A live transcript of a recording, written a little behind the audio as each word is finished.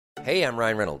Hey, I'm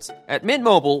Ryan Reynolds. At Mint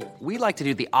Mobile, we like to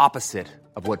do the opposite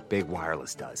of what Big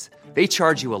Wireless does. They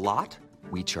charge you a lot,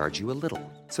 we charge you a little.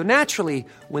 So naturally,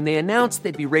 when they announced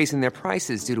they'd be raising their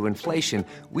prices due to inflation,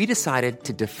 we decided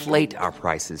to deflate our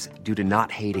prices due to not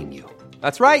hating you.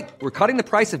 That's right. We're cutting the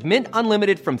price of Mint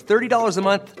Unlimited from $30 a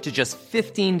month to just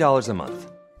 $15 a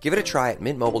month. Give it a try at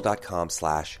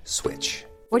mintmobile.com/switch.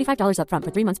 $45 up front for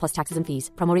 3 months plus taxes and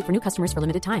fees. Promo rate for new customers for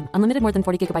limited time. Unlimited more than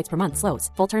 40 gigabytes per month. Slows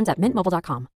full terms at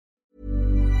mintmobile.com.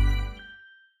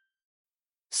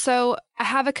 So I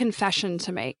have a confession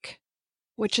to make,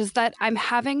 which is that I'm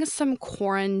having some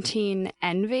quarantine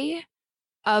envy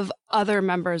of other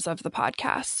members of the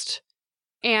podcast.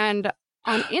 And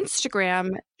on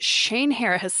Instagram, Shane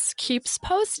Harris keeps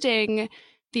posting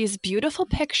these beautiful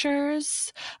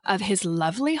pictures of his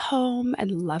lovely home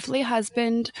and lovely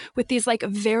husband with these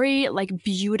very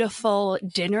beautiful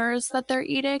dinners that they're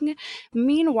eating.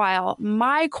 Meanwhile,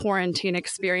 my quarantine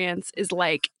experience is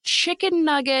chicken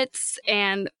nuggets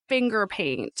and finger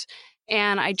paint.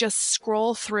 And I just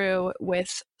scroll through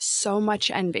with so much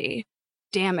envy.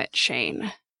 Damn it,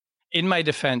 Shane. In my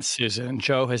defense, Susan,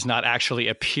 Joe has not actually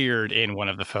appeared in one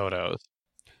of the photos.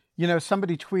 You know,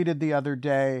 somebody tweeted the other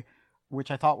day, which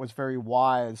I thought was very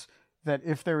wise, that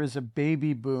if there is a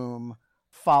baby boom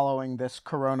following this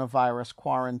coronavirus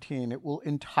quarantine, it will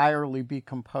entirely be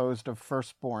composed of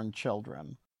firstborn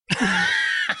children.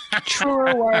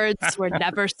 Truer words were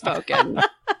never spoken.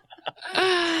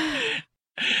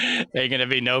 There's going to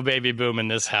be no baby boom in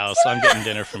this house. I'm getting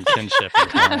dinner from Kinship and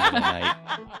Carmen tonight.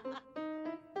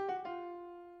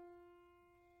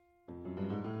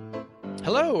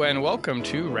 Hello and welcome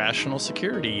to Rational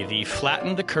Security, the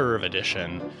Flatten the Curve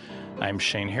edition. I'm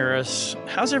Shane Harris.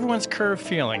 How's everyone's curve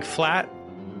feeling? Flat?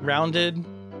 Rounded?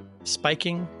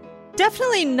 Spiking?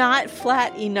 Definitely not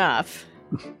flat enough.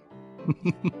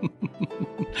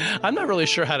 I'm not really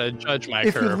sure how to judge my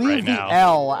curve right now. If you leave the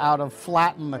L out of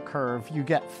flatten the curve, you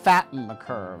get fatten the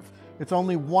curve. It's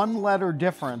only one letter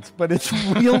difference, but it's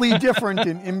really different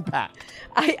in impact.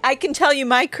 I can tell you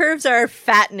my curves are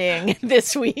fattening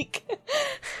this week.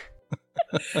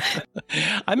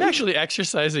 I'm actually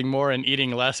exercising more and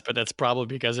eating less, but that's probably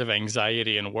because of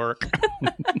anxiety and work.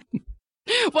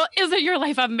 Well, isn't your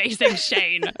life amazing,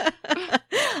 Shane?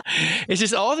 It's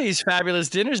just all these fabulous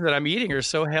dinners that I'm eating are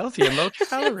so healthy and low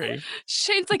calorie.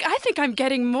 Shane's I think I'm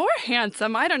getting more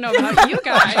handsome. I don't know about you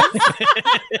guys.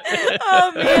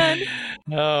 Oh, man.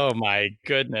 Oh, my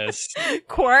goodness.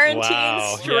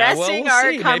 Quarantine stressing we'll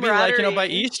our see. camaraderie. Maybe by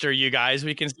Easter, you guys,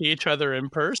 we can see each other in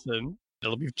person.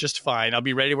 It'll be just fine. I'll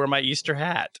be ready to wear my Easter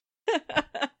hat.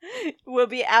 We'll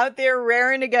be out there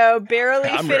raring to go, barely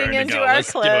fitting into our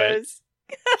Let's clothes.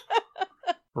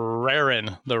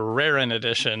 Rarin, the Rarin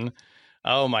edition.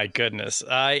 Oh my goodness.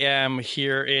 I am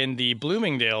here in the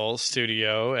Bloomingdale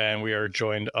studio, and we are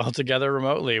joined all together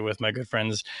remotely with my good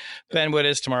friends Ben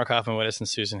Wittes, Tamara Kaufman-Wittes, and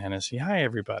Susan Hennessy. Hi,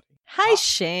 everybody. Hi,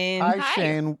 Shane. Hi,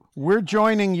 Shane. We're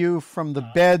joining you from the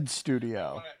bed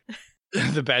studio.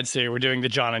 The bed studio. We're doing the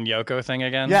John and Yoko thing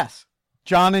again? Yes.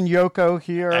 John and Yoko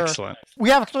here. Excellent.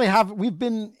 We've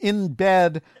been in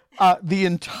bed the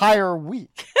entire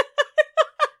week.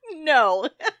 No.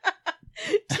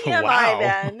 TMI, Wow.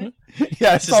 then.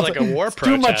 Yeah, This is like a war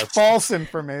too much protest. false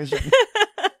information.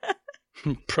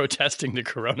 Protesting the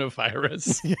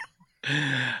coronavirus.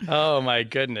 Oh, my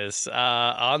goodness.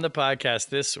 On the podcast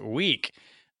this week,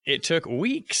 it took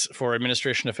weeks for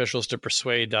administration officials to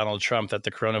persuade Donald Trump that the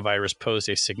coronavirus posed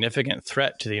a significant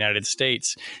threat to the United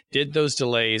States. Did those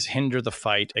delays hinder the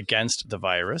fight against the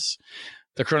virus?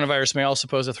 The coronavirus may also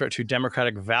pose a threat to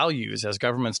democratic values as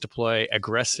governments deploy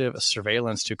aggressive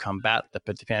surveillance to combat the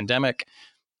pandemic.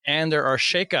 And there are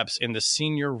shakeups in the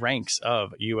senior ranks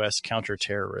of U.S.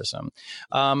 counterterrorism.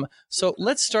 So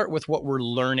let's start with what we're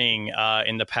learning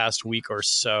in the past week or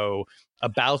so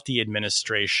about the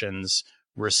administration's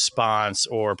response,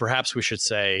 or perhaps we should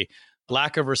say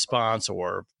lack of response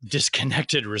or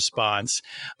disconnected response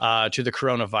to the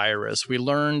coronavirus. We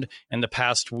learned in the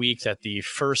past week that the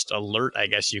first alert, I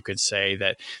guess you could say,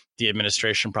 that the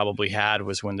administration probably had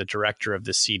was when the director of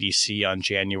the CDC on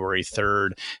January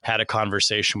 3rd had a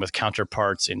conversation with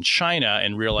counterparts in China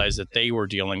and realized that they were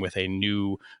dealing with a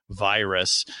new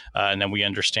virus. And then we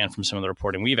understand from some of the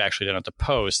reporting we've actually done at the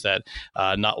Post that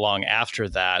not long after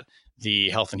that, the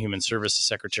Health and Human Services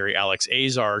Secretary, Alex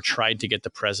Azar, tried to get the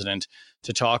president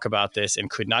to talk about this and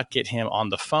could not get him on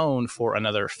the phone for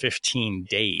another 15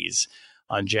 days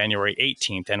on January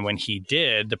 18th. And when he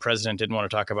did, the president didn't want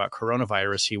to talk about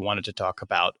coronavirus. He wanted to talk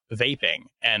about vaping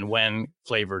and when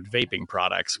flavored vaping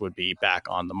products would be back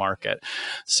on the market.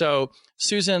 So,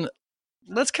 Susan,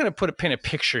 let's kind of paint a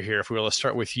picture here, if we will. Let's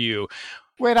start with you.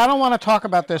 Wait, I don't want to talk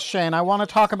about this, Shane. I want to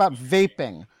talk about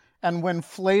vaping and when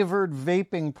flavored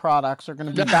vaping products are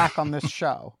going to be back on this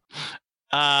show.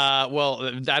 Well,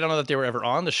 I don't know that they were ever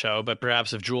on the show, but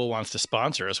perhaps if Juul wants to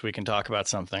sponsor us, we can talk about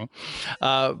something.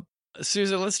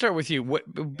 Susan, let's start with you.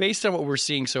 Based on what we're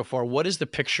seeing so far, what is the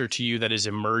picture to you that is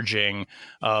emerging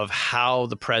of how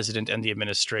the president and the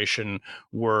administration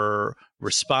were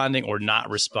responding or not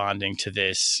responding to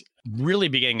this, really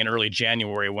beginning in early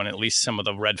January when at least some of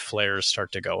the red flares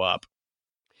start to go up?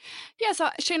 Yeah, so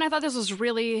Shane, I thought this was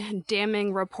really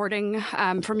damning reporting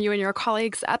from you and your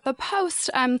colleagues at the Post,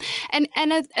 and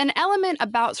an element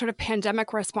about sort of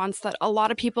pandemic response that a lot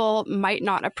of people might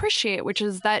not appreciate, which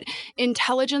is that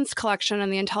intelligence collection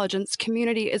and the intelligence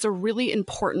community is a really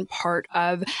important part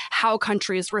of how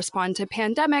countries respond to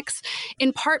pandemics,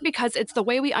 in part because it's the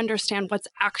way we understand what's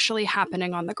actually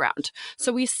happening on the ground.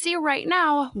 So we see right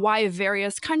now why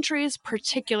various countries,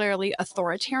 particularly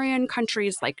authoritarian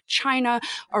countries like China,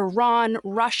 Iran,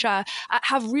 Russia,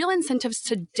 have real incentives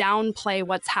to downplay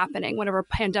what's happening whenever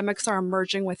pandemics are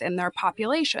emerging within their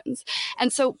populations.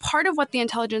 And so part of what the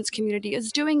intelligence community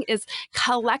is doing is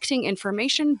collecting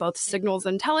information, both signals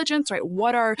intelligence, right?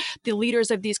 What are the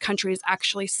leaders of these countries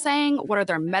actually saying? What are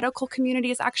their medical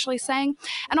communities actually saying?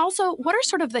 And also, what are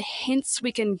sort of the hints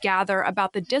we can gather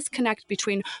about the disconnect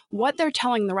between what they're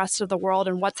telling the rest of the world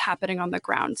and what's happening on the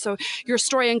ground? So your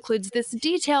story includes this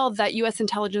detail that U.S.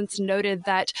 intelligence noted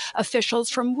that officials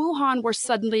from Wuhan were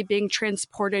suddenly being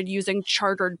transported using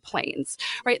chartered planes,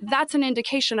 right? That's an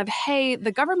indication of, hey,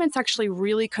 the government's actually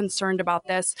really concerned about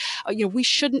this. We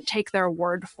shouldn't take their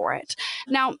word for it.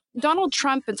 Now, Donald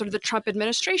Trump and sort of the Trump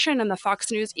administration and the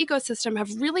Fox News ecosystem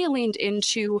have really leaned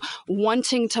into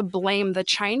wanting to blame the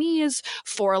Chinese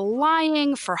for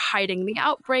lying, for hiding the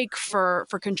outbreak, for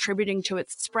contributing to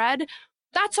its spread.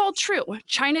 That's all true.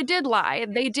 China did lie.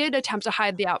 They did attempt to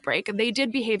hide the outbreak. They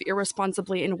did behave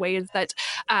irresponsibly in ways that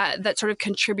sort of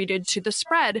contributed to the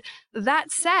spread. That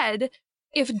said,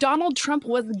 if Donald Trump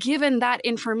was given that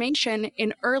information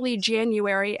in early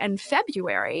January and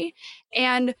February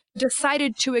and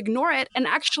decided to ignore it and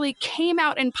actually came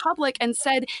out in public and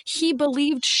said he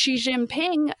believed Xi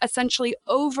Jinping essentially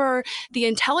over the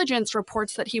intelligence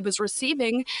reports that he was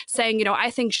receiving, saying, I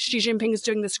think Xi Jinping is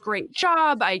doing this great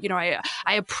job. I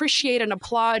appreciate and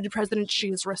applaud President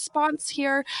Xi's response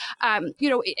here, and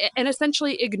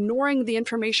essentially ignoring the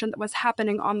information that was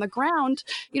happening on the ground,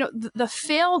 the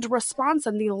failed response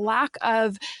and the lack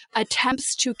of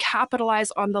attempts to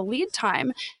capitalize on the lead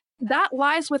time, that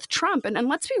lies with Trump. And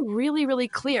let's be really, really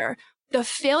clear. The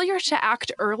failure to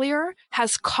act earlier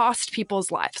has cost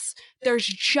people's lives. There's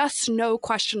just no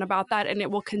question about that, and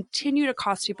it will continue to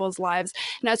cost people's lives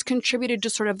and has contributed to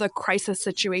sort of the crisis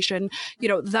situation,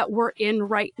 that we're in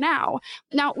right now.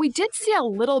 Now, we did see a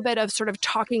little bit of sort of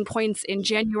talking points in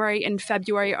January and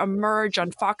February emerge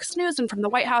on Fox News and from the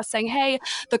White House saying, hey,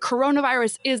 the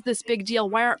coronavirus is this big deal.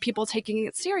 Why aren't people taking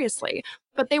it seriously?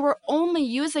 But they were only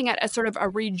using it as sort of a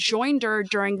rejoinder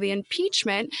during the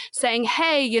impeachment, saying,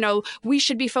 hey, we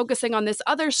should be focusing on this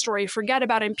other story. Forget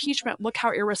about impeachment. Look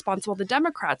how irresponsible the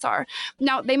Democrats are.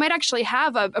 Now, they might actually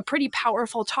have a pretty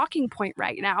powerful talking point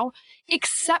right now,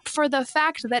 except for the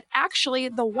fact that actually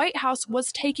the White House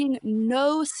was taking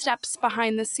no steps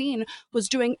behind the scene, was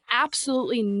doing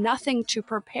absolutely nothing to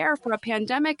prepare for a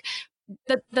pandemic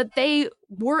that they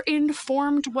were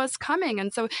informed was coming.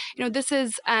 And so, this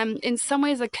is in some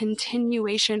ways a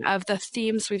continuation of the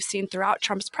themes we've seen throughout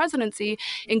Trump's presidency,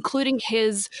 including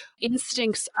his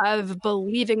instincts of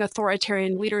believing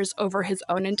authoritarian leaders over his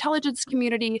own intelligence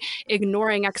community,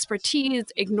 ignoring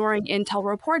expertise, ignoring intel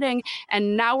reporting.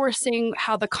 And now we're seeing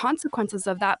how the consequences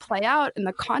of that play out in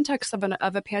the context of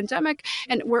a pandemic,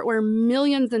 and where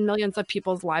millions and millions of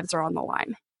people's lives are on the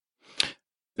line.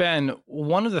 Ben,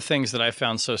 one of the things that I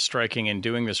found so striking in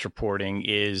doing this reporting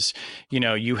is,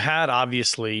 you had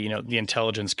obviously, the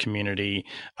intelligence community,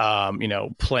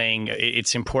 playing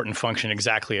its important function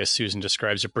exactly as Susan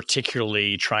describes it,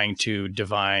 particularly trying to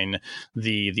divine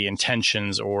the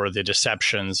intentions or the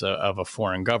deceptions of a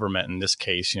foreign government, in this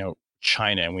case,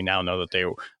 China. And we now know that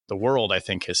the world, I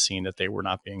think, has seen that they were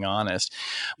not being honest.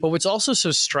 But what's also so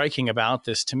striking about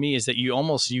this to me is that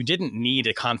you didn't need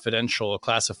a confidential,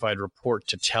 classified report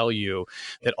to tell you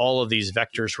that all of these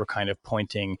vectors were kind of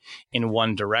pointing in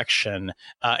one direction.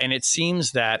 And it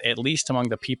seems that at least among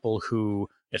the people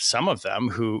some of them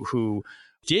who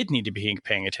did need to be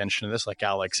paying attention to this, like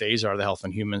Alex Azar, the Health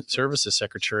and Human Services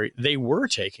Secretary, they were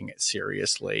taking it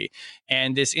seriously.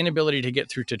 And this inability to get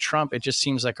through to Trump, it just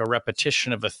seems like a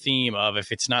repetition of a theme of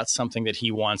if it's not something that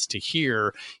he wants to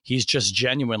hear, he's just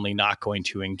genuinely not going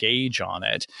to engage on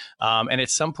it. And at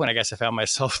some point, I guess I found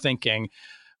myself thinking,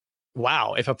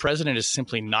 wow, if a president is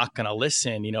simply not going to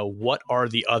listen, what are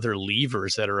the other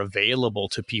levers that are available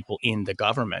to people in the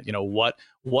government?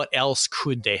 What else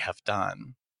could they have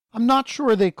done? I'm not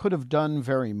sure they could have done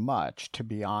very much, to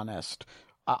be honest.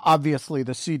 Obviously,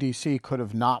 the CDC could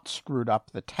have not screwed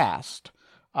up the test.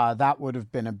 That would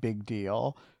have been a big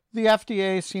deal. The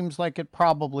FDA seems like it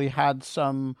probably had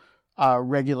some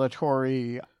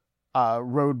regulatory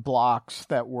roadblocks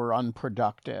that were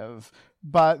unproductive.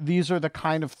 But these are the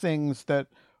kind of things that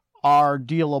are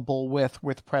dealable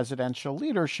with presidential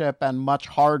leadership and much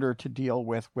harder to deal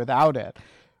with without it.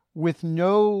 With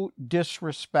no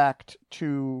disrespect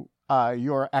to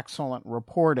your excellent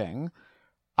reporting,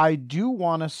 I do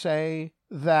want to say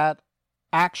that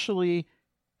actually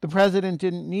the president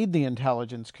didn't need the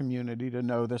intelligence community to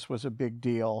know this was a big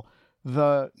deal.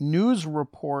 The news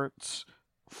reports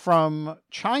from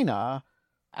China,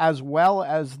 as well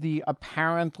as the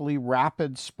apparently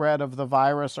rapid spread of the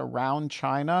virus around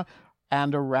China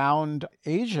and around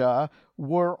Asia,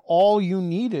 were all you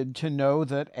needed to know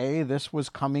that A, this was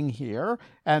coming here,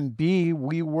 and B,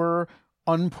 we were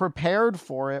unprepared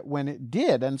for it when it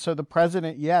did. And so the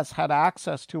president, yes, had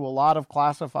access to a lot of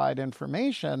classified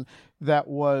information that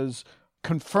was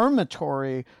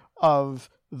confirmatory of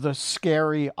the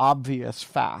scary, obvious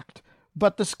fact.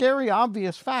 But the scary,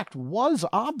 obvious fact was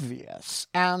obvious.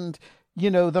 And,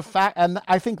 the fact, and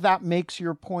I think that makes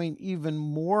your point even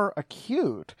more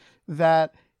acute,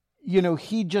 that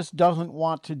he just doesn't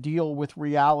want to deal with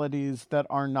realities that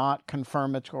are not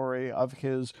confirmatory of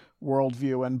his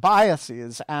worldview and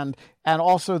biases, and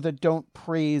also that don't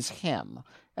praise him.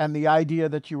 And the idea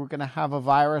that you were going to have a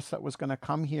virus that was going to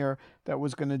come here, that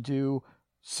was going to do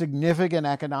significant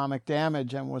economic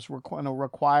damage and was going to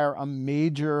require a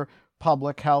major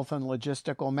public health and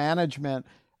logistical management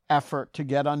effort to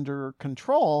get under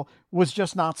control, was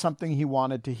just not something he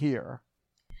wanted to hear.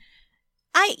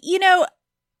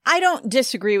 I don't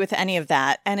disagree with any of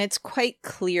that. And it's quite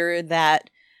clear that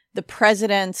the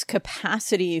president's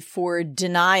capacity for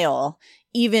denial,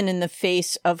 even in the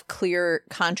face of clear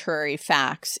contrary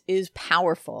facts, is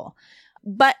powerful.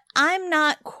 But I'm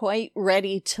not quite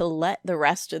ready to let the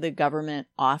rest of the government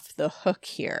off the hook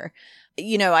here.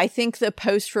 I think the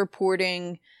Post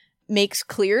reporting makes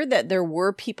clear that there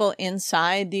were people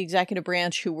inside the executive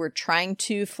branch who were trying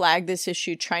to flag this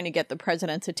issue, trying to get the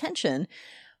president's attention.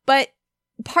 But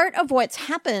part of what's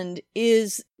happened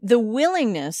is the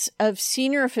willingness of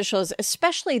senior officials,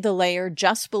 especially the layer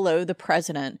just below the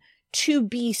president, to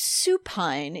be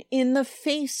supine in the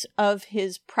face of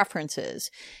his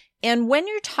preferences. And when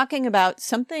you're talking about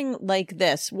something like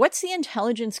this, what's the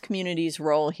intelligence community's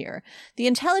role here? The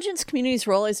intelligence community's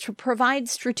role is to provide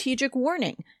strategic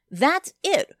warning. That's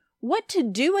it. What to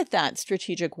do with that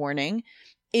strategic warning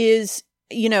is,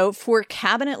 for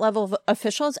cabinet level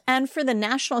officials and for the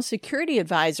national security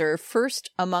advisor, first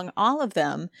among all of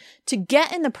them, to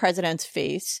get in the president's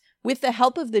face with the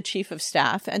help of the chief of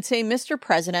staff and say, Mr.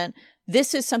 President,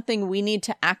 this is something we need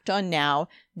to act on now.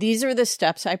 These are the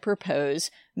steps I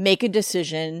propose. Make a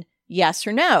decision, yes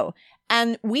or no.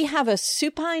 And we have a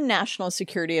supine national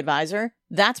security advisor.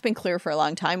 That's been clear for a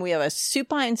long time. We have a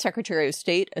supine Secretary of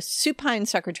State, a supine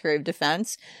Secretary of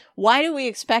Defense. Why do we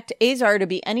expect Azar to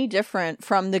be any different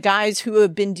from the guys who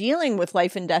have been dealing with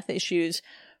life and death issues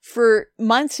for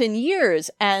months and years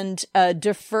and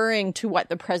deferring to what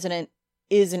the president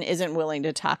is and isn't willing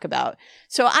to talk about?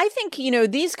 So I think,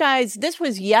 these guys, this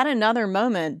was yet another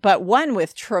moment, but one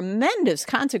with tremendous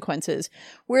consequences,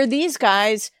 where these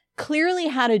guys clearly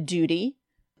had a duty.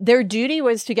 Their duty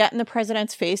was to get in the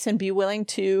president's face and be willing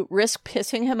to risk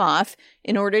pissing him off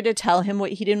in order to tell him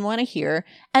what he didn't want to hear.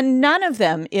 And none of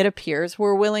them, it appears,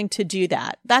 were willing to do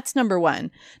that. That's number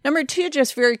one. Number two,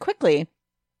 just very quickly,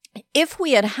 if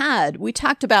we we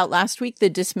talked about last week the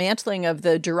dismantling of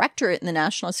the directorate in the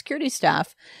National Security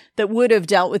Staff that would have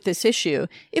dealt with this issue.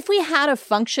 If we had a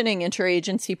functioning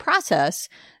interagency process,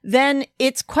 then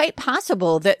it's quite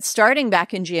possible that starting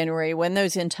back in January, when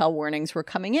those intel warnings were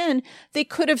coming in, they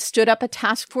could have stood up a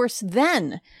task force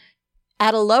then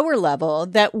at a lower level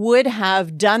that would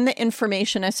have done the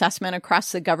information assessment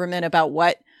across the government about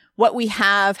what we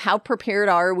have, how prepared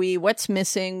are we, what's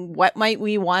missing, what might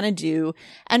we want to do,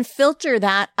 and filter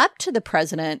that up to the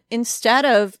president instead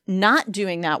of not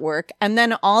doing that work. And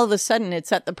then all of a sudden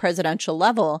it's at the presidential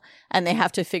level and they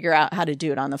have to figure out how to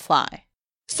do it on the fly.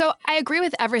 So I agree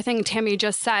with everything Tammy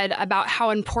just said about how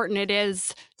important it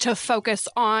is to focus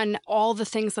on all the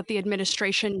things that the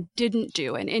administration didn't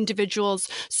do and individuals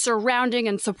surrounding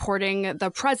and supporting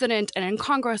the president and in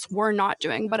Congress were not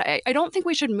doing. But I don't think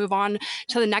we should move on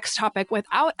to the next topic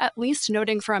without at least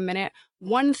noting for a minute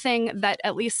one thing that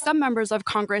at least some members of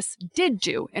Congress did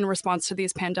do in response to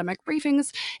these pandemic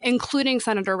briefings, including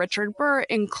Senator Richard Burr,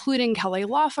 including Kelly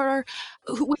Loeffler,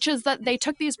 which is that they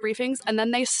took these briefings and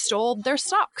then they stole their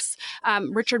stocks.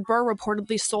 Richard Burr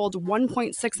reportedly sold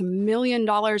 $1.6 million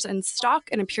in stock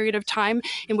in a period of time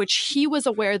in which he was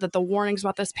aware that the warnings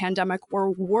about this pandemic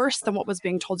were worse than what was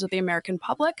being told to the American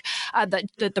public, that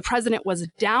the president was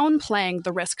downplaying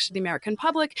the risk to the American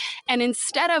public. And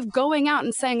instead of going out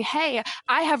and saying, hey,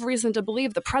 I have reason to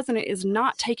believe the president is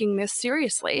not taking this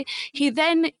seriously, he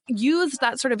then used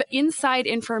that sort of inside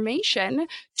information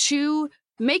to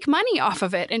make money off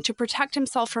of it and to protect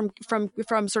himself from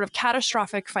sort of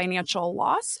catastrophic financial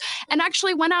loss, and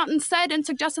actually went out and said and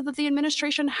suggested that the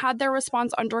administration had their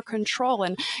response under control.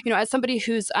 And, as somebody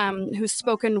who's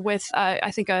spoken with, I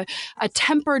think, a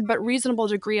tempered but reasonable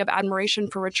degree of admiration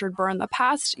for Richard Burr in the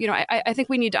past, I think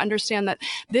we need to understand that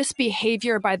this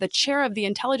behavior by the chair of the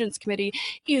Intelligence Committee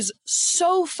is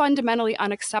so fundamentally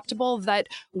unacceptable that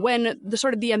when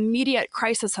the immediate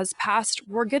crisis has passed,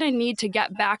 we're going to need to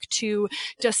get back to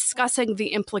discussing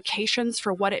the implications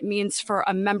for what it means for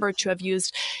a member to have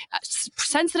used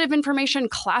sensitive information,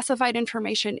 classified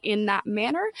information in that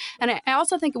manner. And I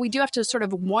also think we do have to sort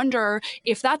of wonder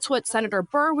if that's what Senator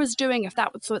Burr was doing, if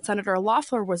that was what Senator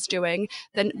Loeffler was doing,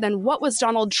 then what was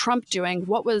Donald Trump doing?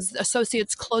 What was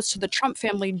associates close to the Trump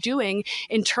family doing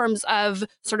in terms of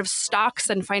sort of stocks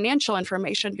and financial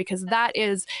information? Because that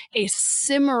is a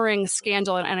simmering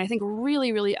scandal and I think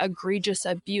really, really egregious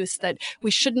abuse that we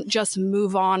shouldn't just move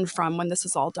on from when this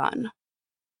is all done.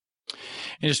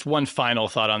 And just one final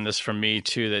thought on this from me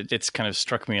too, that it's kind of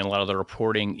struck me in a lot of the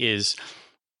reporting is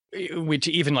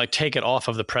to even take it off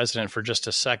of the president for just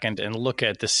a second and look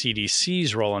at the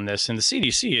CDC's role in this. And the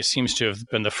CDC seems to have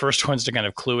been the first ones to kind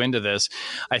of clue into this.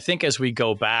 I think as we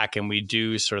go back and we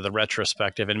do sort of the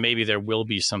retrospective, and maybe there will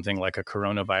be something like a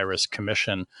coronavirus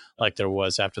commission like there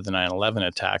was after the 9/11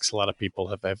 attacks. A lot of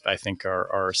people I think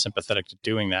are sympathetic to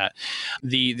doing that.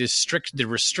 The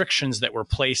restrictions that were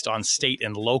placed on state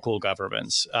and local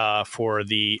governments for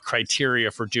the criteria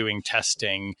for doing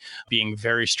testing being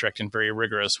very strict and very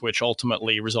rigorous, which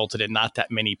ultimately resulted in not that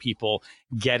many people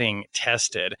getting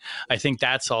tested. I think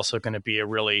that's also going to be a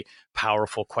really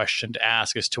powerful question to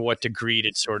ask, as to what degree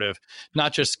did sort of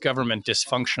not just government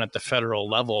dysfunction at the federal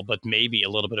level, but maybe a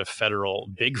little bit of federal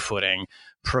bigfooting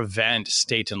prevent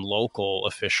state and local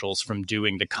officials from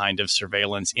doing the kind of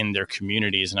surveillance in their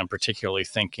communities. And I'm particularly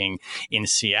thinking in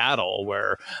Seattle,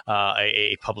 where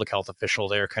a public health official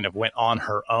there kind of went on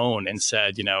her own and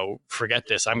said, forget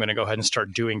this, I'm going to go ahead and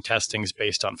start doing testings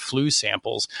based on flu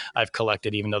samples I've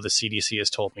collected, even though the CDC has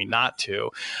told me not to.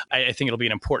 I think it'll be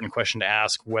an important question to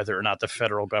ask whether or not the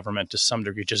federal government to some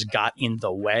degree just got in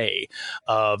the way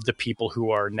of the people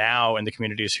who are now in the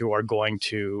communities who are going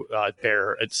to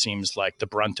bear, it seems like,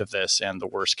 the brunt of this and the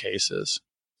worst cases.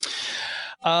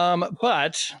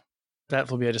 But that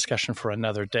will be a discussion for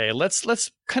another day.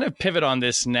 Let's kind of pivot on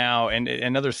this now, and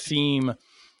another theme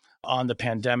on the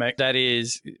pandemic that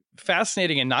is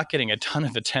fascinating and not getting a ton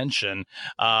of attention,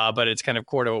 but it's kind of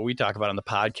core to what we talk about on the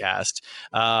podcast.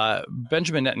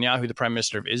 Benjamin Netanyahu, the Prime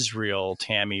Minister of Israel,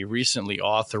 Tammy, recently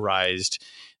authorized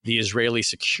the Israeli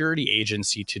Security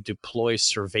Agency to deploy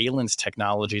surveillance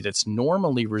technology that's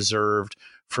normally reserved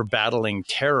for battling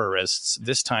terrorists,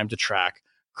 this time to track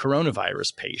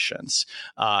coronavirus patients.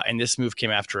 And this move came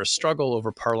after a struggle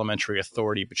over parliamentary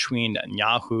authority between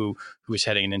Netanyahu, who is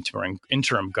heading an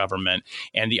interim government,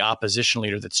 and the opposition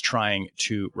leader that's trying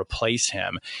to replace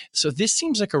him. So this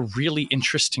seems like a really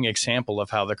interesting example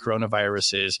of how the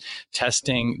coronavirus is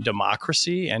testing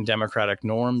democracy and democratic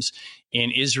norms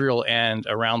in Israel and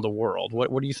around the world.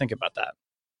 What do you think about that?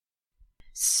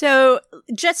 So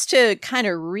just to kind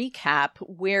of recap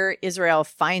where Israel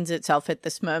finds itself at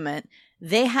this moment,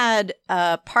 they had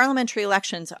parliamentary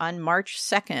elections on March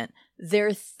 2nd,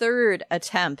 their third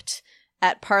attempt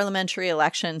at parliamentary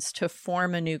elections to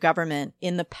form a new government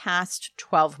in the past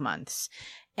 12 months.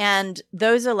 And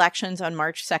those elections on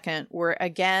March 2nd were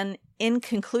again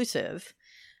inconclusive.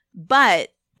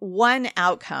 But one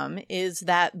outcome is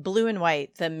that Blue and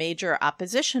White, the major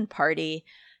opposition party,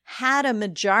 had a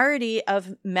majority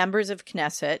of members of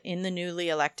Knesset in the newly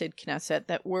elected Knesset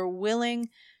that were willing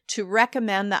to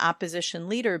recommend the opposition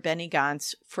leader, Benny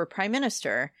Gantz, for prime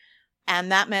minister. And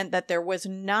that meant that there was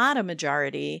not a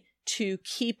majority to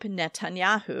keep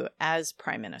Netanyahu as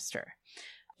prime minister.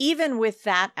 even with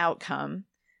that outcome,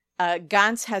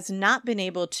 Gantz has not been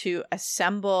able to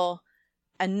assemble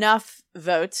enough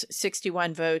votes,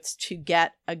 61 votes, to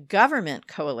get a government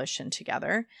coalition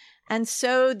together. And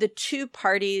so the two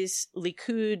parties,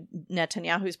 Likud,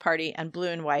 Netanyahu's party, and Blue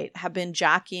and White, have been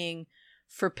jockeying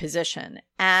for position.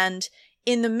 And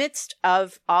in the midst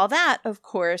of all that, of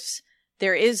course,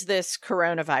 there is this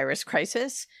coronavirus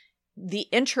crisis. The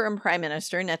interim prime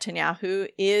minister, Netanyahu,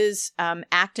 is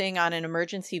acting on an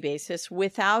emergency basis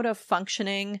without a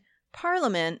functioning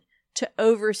parliament to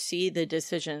oversee the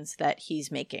decisions that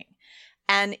he's making.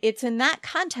 And it's in that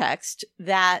context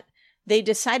that they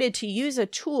decided to use a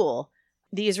tool.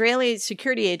 The Israeli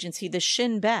security agency, the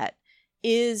Shin Bet,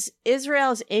 is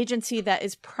Israel's agency that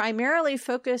is primarily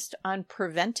focused on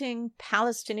preventing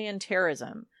Palestinian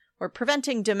terrorism or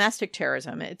preventing domestic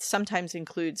terrorism. It sometimes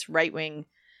includes right-wing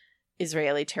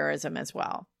Israeli terrorism as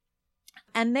well.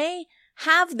 And they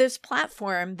have this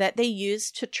platform that they use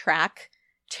to track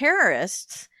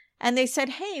terrorists. And they said,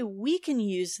 hey, we can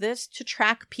use this to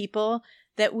track people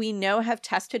that we know have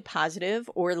tested positive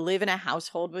or live in a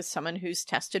household with someone who's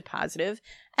tested positive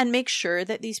and make sure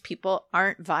that these people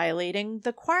aren't violating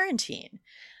the quarantine.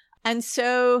 And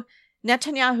so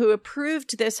Netanyahu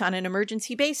approved this on an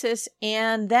emergency basis,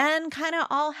 and then kind of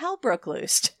all hell broke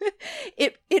loose.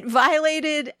 It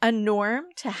violated a norm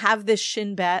to have this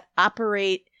Shin Bet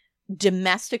operate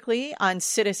domestically on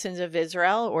citizens of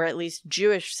Israel, or at least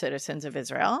Jewish citizens of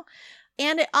Israel.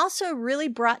 And it also really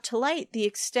brought to light the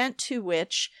extent to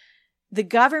which the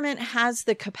government has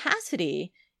the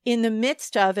capacity in the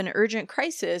midst of an urgent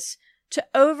crisis to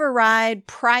override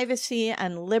privacy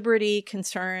and liberty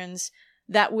concerns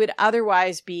that would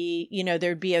otherwise be,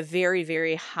 there'd be a very,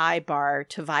 very high bar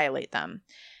to violate them.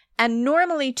 And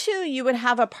normally, too, you would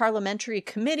have a parliamentary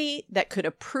committee that could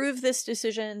approve this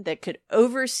decision, that could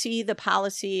oversee the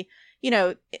policy,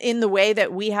 in the way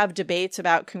that we have debates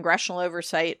about congressional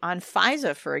oversight on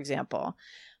FISA, for example.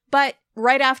 But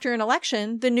right after an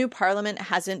election, the new parliament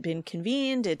hasn't been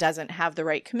convened. It doesn't have the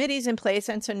right committees in place,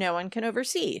 and so no one can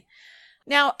oversee.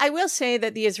 Now, I will say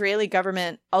that the Israeli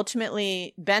government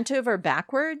ultimately bent over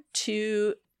backward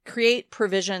to create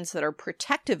provisions that are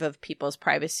protective of people's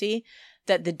privacy,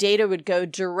 that the data would go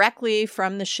directly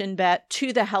from the Shin Bet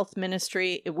to the health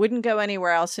ministry. It wouldn't go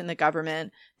anywhere else in the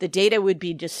government. The data would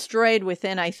be destroyed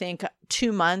within, I think,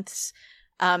 2 months,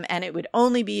 and it would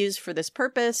only be used for this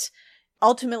purpose.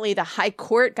 Ultimately, the High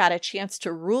Court got a chance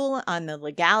to rule on the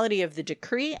legality of the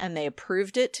decree, and they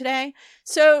approved it today.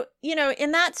 So,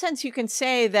 in that sense, you can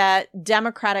say that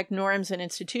democratic norms and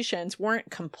institutions weren't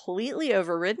completely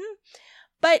overridden.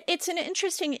 But it's an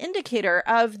interesting indicator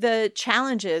of the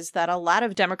challenges that a lot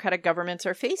of democratic governments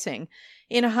are facing.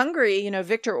 In Hungary,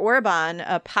 Viktor Orban,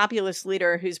 a populist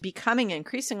leader who's becoming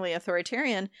increasingly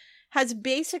authoritarian, has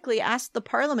basically asked the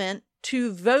parliament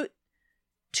to vote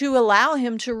to allow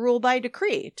him to rule by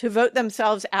decree, to vote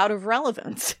themselves out of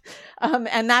relevance.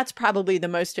 And that's probably the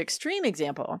most extreme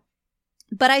example.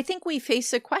 But I think we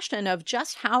face a question of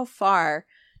just how far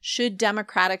should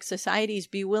democratic societies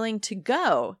be willing to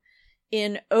go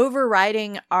in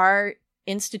overriding our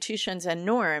institutions and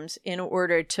norms in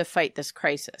order to fight this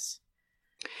crisis.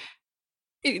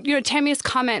 Tammy's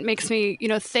comment makes me,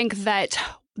 think that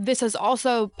this is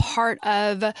also part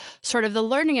of sort of the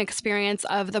learning experience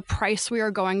of the price we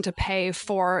are going to pay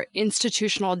for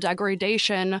institutional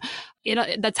degradation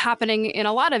that's happening in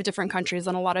a lot of different countries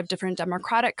and a lot of different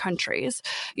democratic countries.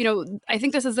 I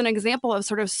think this is an example of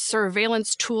sort of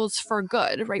surveillance tools for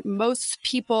good, right? Most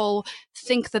people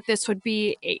think that this would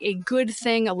be a good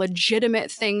thing, a legitimate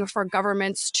thing for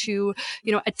governments to,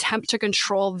 attempt to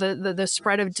control the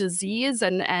spread of disease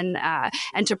and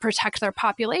to protect their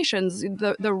populations.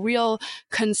 The real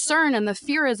concern and the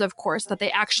fear is, of course, that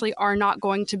they actually are not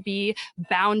going to be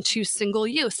bound to single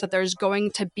use, that there's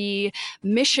going to be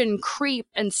mission creep.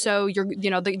 And so we're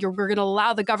going to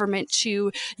allow the government to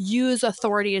use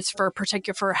authorities for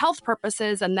health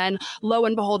purposes. And then lo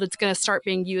and behold, it's going to start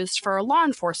being used for law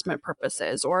enforcement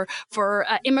purposes or for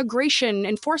immigration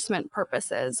enforcement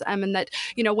purposes. And that,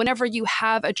 whenever you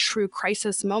have a true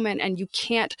crisis moment and you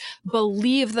can't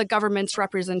believe the government's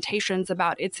representations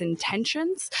about its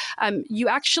intentions, you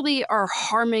actually are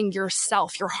harming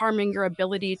yourself. You're harming your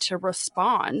ability to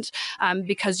respond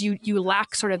because you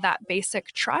lack sort of that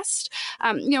basic trust.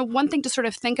 past. One thing to sort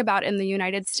of think about in the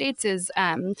United States is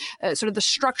sort of the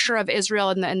structure of Israel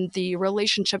and the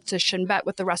relationship to Shin Bet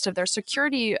with the rest of their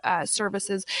security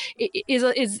services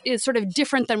is sort of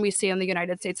different than we see in the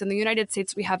United States. In the United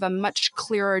States, we have a much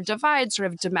clearer divide, sort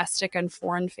of domestic and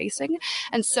foreign facing.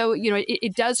 And so,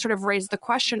 it does sort of raise the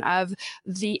question of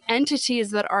the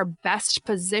entities that are best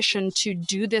positioned to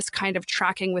do this kind of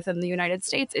tracking within the United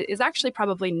States is actually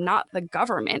probably not the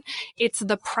government. It's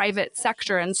the private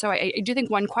sector. And so I do think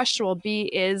one question will be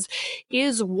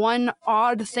is one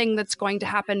odd thing that's going to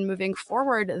happen moving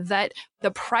forward that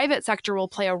the private sector will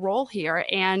play a role here.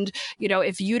 And,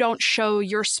 if you don't show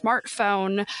your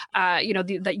smartphone,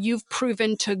 that you've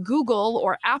proven to Google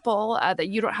or Apple that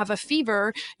you don't have a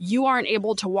fever, you aren't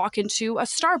able to walk into a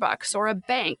Starbucks or a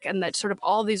bank. And that sort of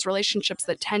all these relationships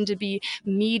that tend to be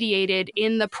mediated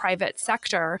in the private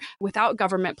sector without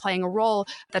government playing a role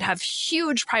that have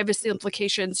huge privacy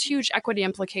implications, huge equity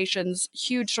implications,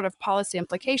 huge sort of policy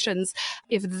implications,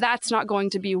 if that's not going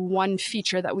to be one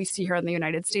feature that we see here in the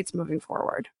United States moving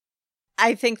forward.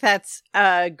 I think that's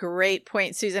a great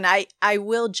point, Susan. I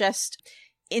will just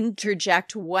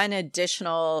interject one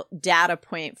additional data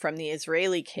point from the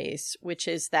Israeli case, which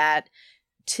is that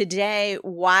today,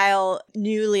 while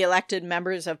newly elected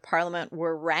members of parliament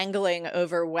were wrangling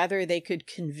over whether they could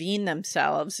convene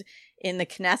themselves in the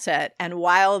Knesset, and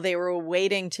while they were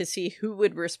waiting to see who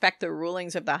would respect the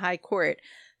rulings of the High Court,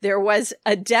 there was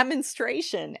a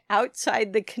demonstration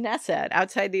outside the Knesset,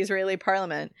 outside the Israeli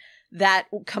parliament, that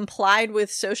complied with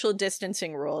social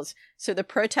distancing rules. So the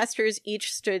protesters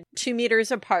each stood 2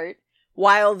 meters apart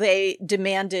while they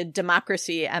demanded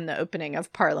democracy and the opening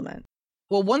of parliament.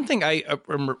 Well, one thing I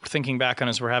remember thinking back on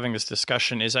as we're having this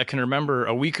discussion is I can remember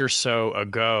a week or so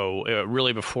ago,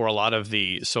 really before a lot of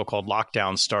the so-called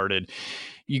lockdown started,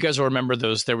 you guys will remember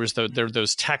those. There were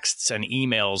those texts and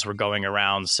emails were going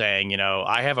around saying,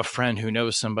 I have a friend who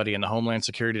knows somebody in the Homeland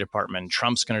Security Department.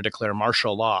 Trump's going to declare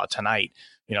martial law tonight.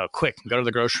 Quick, go to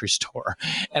the grocery store.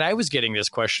 And I was getting this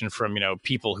question from,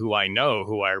 people who I know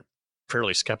who are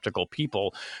fairly skeptical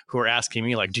people who are asking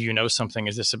me, like, do you know something?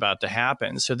 Is this about to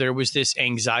happen? So there was this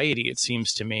anxiety, it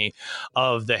seems to me,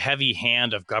 of the heavy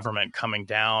hand of government coming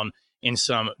down in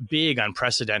some big,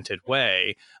 unprecedented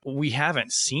way. We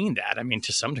haven't seen that. I mean,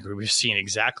 to some degree, we've seen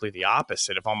exactly the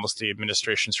opposite of almost the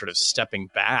administration sort of stepping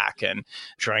back and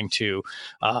trying to,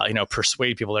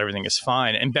 persuade people that everything is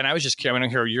fine. And Ben, I want to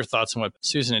hear your thoughts on what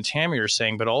Susan and Tammy are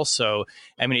saying, but also,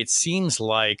 I mean, it seems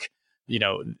like,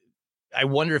 I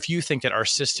wonder if you think that our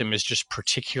system is just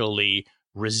particularly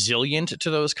resilient to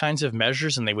those kinds of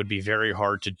measures and they would be very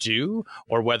hard to do,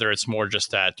 or whether it's more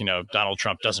just that, Donald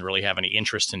Trump doesn't really have any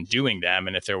interest in doing them.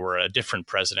 And if there were a different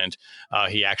president,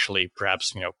 he actually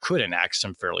perhaps, could enact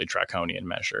some fairly draconian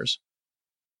measures.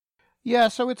 Yeah,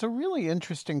 so it's a really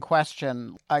interesting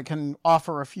question. I can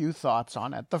offer a few thoughts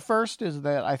on it. The first is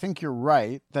that I think you're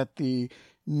right that the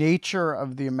nature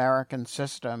of the American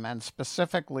system, and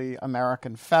specifically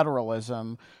American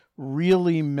federalism,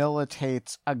 really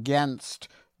militates against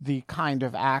the kind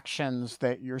of actions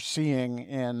that you're seeing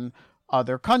in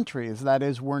other countries. That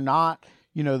is, we're not,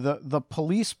 the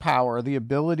police power, the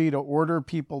ability to order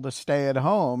people to stay at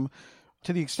home,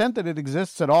 to the extent that it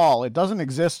exists at all, it doesn't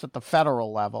exist at the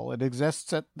federal level. It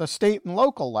exists at the state and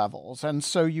local levels. And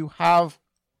so you have,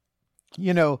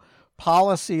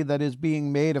 policy that is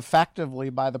being made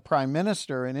effectively by the prime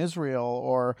minister in Israel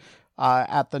or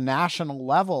at the national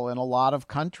level in a lot of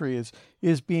countries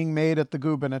is being made at the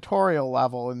gubernatorial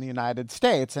level in the United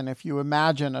States. And if you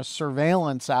imagine a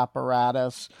surveillance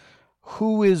apparatus,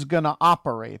 who is going to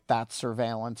operate that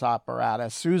surveillance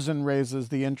apparatus? Susan raises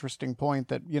the interesting point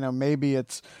that, maybe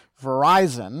it's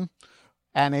Verizon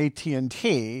and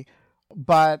AT&T,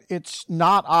 but it's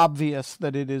not obvious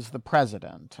that it is the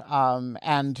president.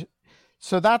 And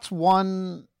so that's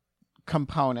one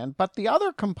component. But the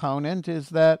other component is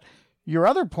that your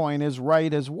other point is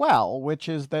right as well, which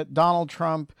is that Donald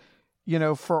Trump,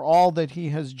 for all that he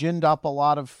has ginned up a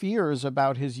lot of fears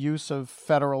about his use of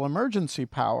federal emergency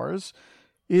powers,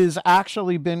 is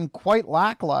actually been quite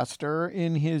lackluster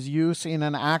in his use in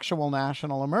an actual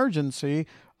national emergency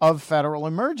of federal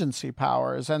emergency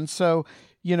powers. And so,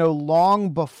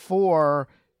 long before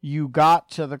you got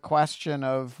to the question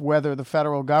of whether the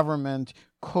federal government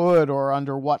could or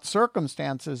under what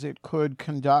circumstances it could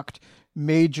conduct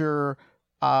major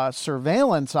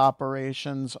surveillance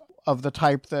operations of the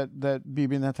type that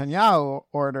Bibi Netanyahu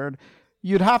ordered,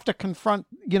 you'd have to confront,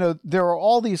 there are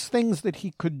all these things that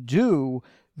he could do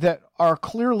that are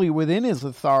clearly within his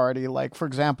authority, like, for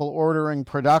example, ordering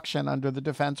production under the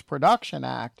Defense Production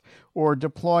Act or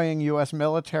deploying U.S.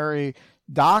 military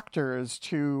doctors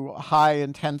to high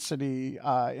intensity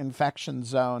infection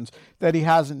zones that he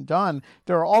hasn't done.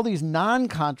 There are all these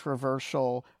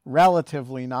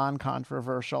relatively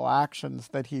non-controversial actions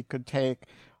that he could take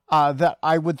that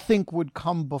I would think would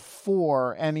come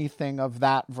before anything of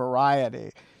that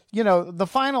variety. The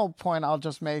final point I'll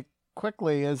just make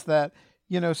quickly is that,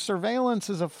 surveillance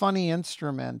is a funny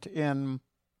instrument in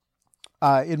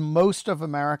most of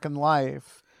American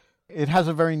life. It has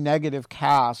a very negative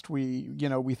cast.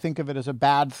 We think of it as a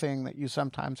bad thing that you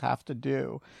sometimes have to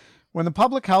do. When the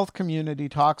public health community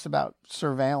talks about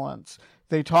surveillance,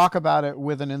 they talk about it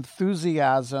with an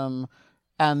enthusiasm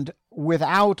and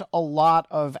without a lot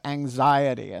of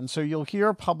anxiety. And so you'll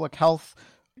hear public health,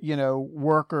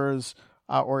 workers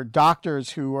or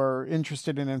doctors who are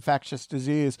interested in infectious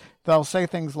disease, they'll say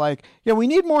things like, we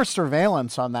need more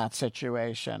surveillance on that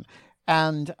situation.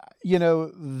 And,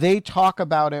 they talk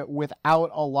about it without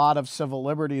a lot of civil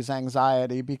liberties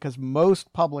anxiety, because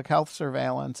most public health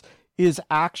surveillance is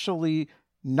actually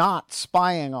not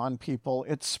spying on people,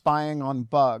 it's spying on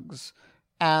bugs.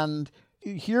 And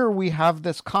here we have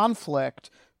this conflict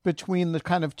between the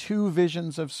kind of two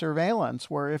visions of surveillance,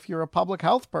 where if you're a public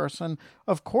health person,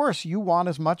 of course you want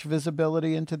as much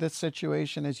visibility into this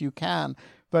situation as you can.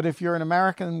 But if you're an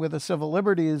American with a civil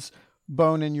liberties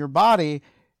bone in your body,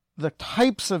 the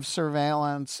types of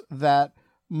surveillance that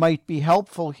might be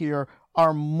helpful here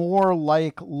are more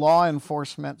like law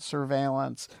enforcement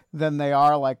surveillance than they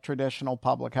are like traditional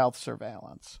public health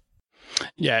surveillance.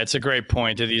 Yeah, it's a great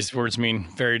point. These words mean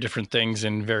very different things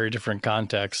in very different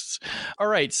contexts. All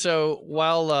right. So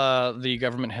while the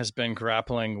government has been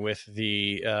grappling with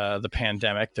the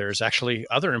pandemic, there's actually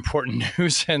other important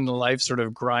news, and life sort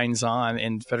of grinds on,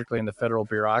 particularly in the federal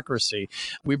bureaucracy.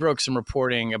 We broke some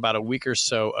reporting about a week or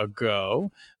so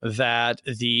ago that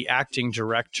the acting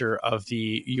director of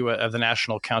the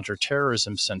National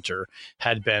Counterterrorism Center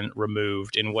had been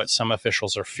removed in what some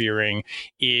officials are fearing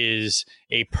is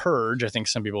a purge. I think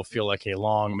some people feel like a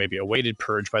long, maybe awaited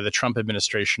purge by the Trump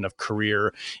administration of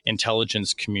career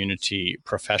intelligence community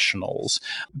professionals.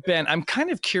 Ben, I'm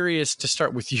kind of curious to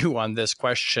start with you on this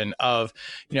question of,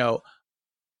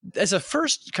 as a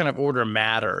first kind of order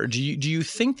matter, do you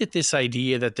think that this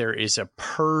idea that there is a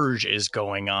purge is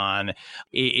going on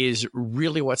is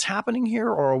really what's happening here,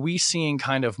 or are we seeing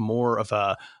kind of more of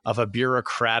a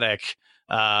bureaucratic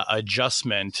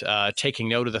adjustment, taking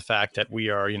note of the fact that we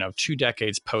are, 2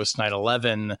 decades post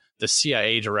 9/11? The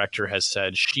CIA director has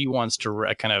said she wants to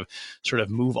kind of sort of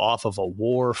move off of a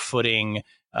war footing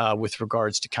with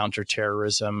regards to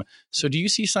counterterrorism. So do you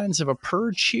see signs of a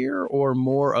purge here, or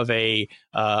more of an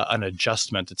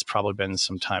adjustment that's probably been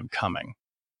some time coming?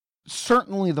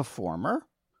 Certainly the former,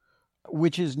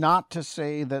 which is not to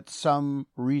say that some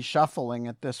reshuffling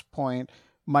at this point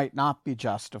might not be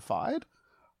justified.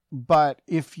 But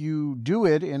if you do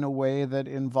it in a way that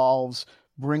involves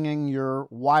bringing your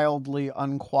wildly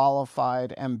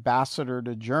unqualified ambassador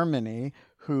to Germany,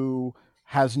 who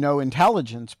has no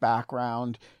intelligence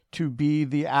background, to be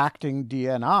the acting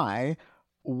DNI,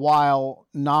 while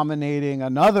nominating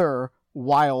another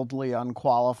wildly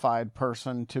unqualified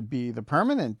person to be the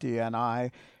permanent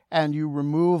DNI, and you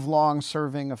remove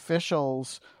long-serving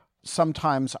officials,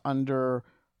 sometimes under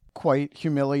quite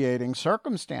humiliating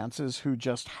circumstances, who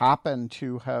just happen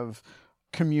to have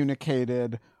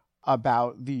communicated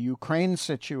about the Ukraine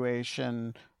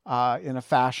situation in a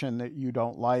fashion that you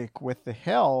don't like with the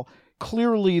Hill.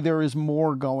 Clearly, there is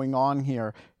more going on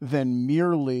here than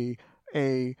merely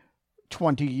a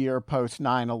 20-year post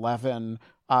 9/11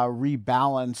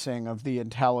 rebalancing of the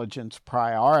intelligence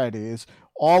priorities,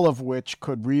 all of which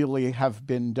could really have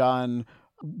been done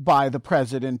by the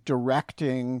president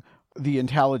directing the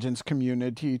intelligence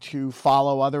community to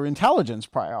follow other intelligence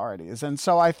priorities. And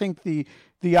so I think the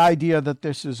idea that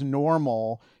this is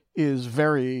normal is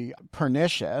very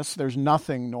pernicious. There's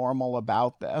nothing normal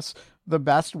about this. The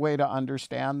best way to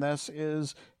understand this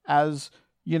is, as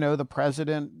the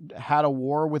president had a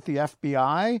war with the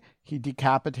FBI, he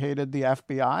decapitated the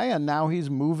FBI, and now he's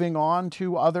moving on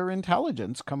to other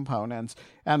intelligence components.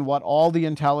 And what all the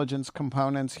intelligence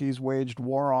components he's waged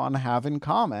war on have in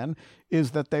common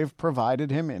is that they've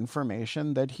provided him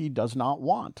information that he does not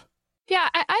want. Yeah,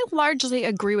 I largely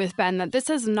agree with Ben that this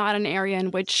is not an area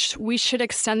in which we should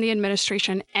extend the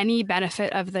administration any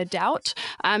benefit of the doubt.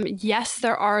 Yes,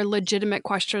 there are legitimate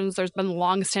questions. There's been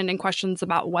longstanding questions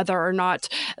about whether or not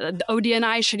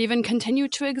ODNI should even continue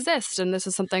to exist. And this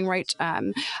is something,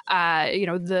 the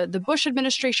Bush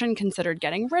administration considered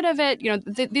getting rid of it.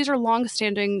 These are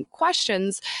longstanding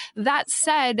questions. That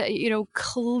said,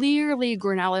 clearly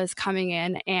Grinella is coming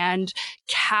in and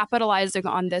capitalizing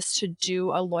on this to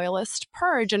do a loyalist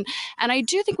purge. And I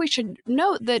do think we should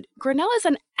note that Grinnell is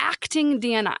an acting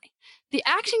DNI. The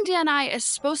acting DNI is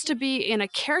supposed to be in a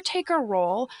caretaker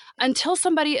role until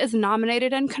somebody is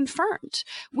nominated and confirmed.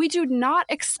 We do not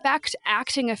expect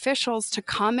acting officials to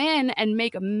come in and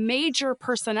make major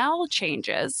personnel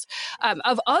changes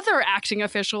of other acting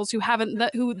officials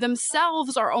who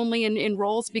themselves are only in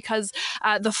roles because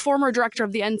the former director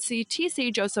of the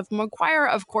NCTC, Joseph Maguire,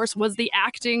 of course, was the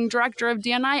acting director of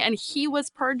DNI, and he was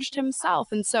purged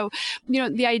himself. And so,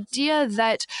 the idea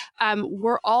that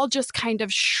we're all just kind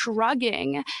of shrugging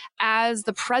as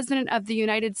the President of the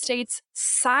United States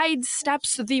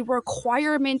sidesteps the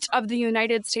requirement of the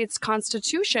United States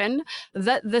Constitution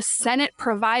that the Senate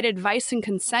provide advice and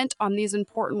consent on these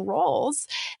important roles,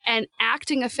 and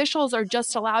acting officials are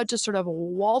just allowed to sort of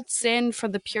waltz in for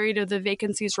the period of the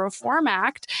Vacancies Reform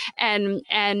Act and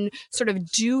sort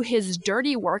of do his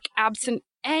dirty work absent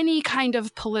any kind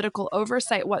of political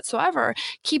oversight whatsoever.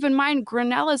 Keep in mind,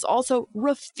 Grinnell is also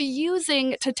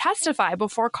refusing to testify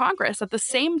before Congress at the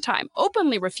same time,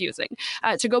 openly refusing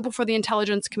to go before the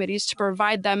intelligence committees to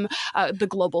provide them the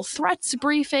global threats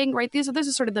briefing, right? These are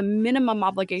sort of the minimum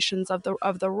obligations of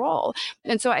the role.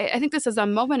 And so I think this is a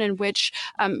moment in which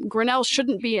Grinnell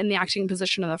shouldn't be in the acting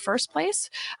position in the first place.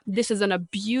 This is an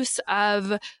abuse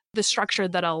of the structure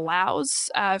that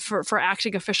allows for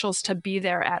acting officials to be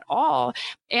there at all,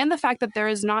 and the fact that there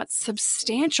is not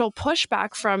substantial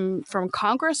pushback from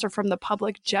Congress or from the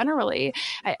public generally,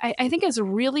 I think is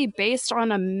really based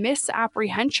on a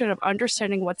misapprehension of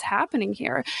understanding what's happening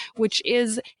here, which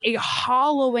is a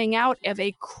hollowing out of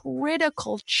a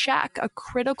critical check, a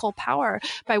critical power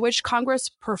by which Congress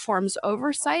performs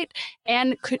oversight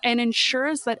and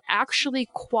ensures that actually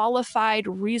qualified,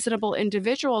 reasonable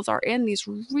individuals are in these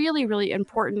really, really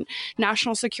important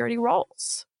national security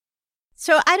roles.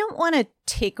 So I don't want to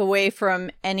take away from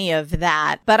any of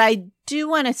that, but I do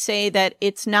want to say that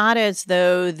it's not as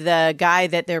though the guy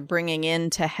that they're bringing in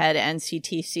to head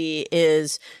NCTC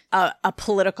is a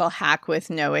political hack with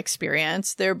no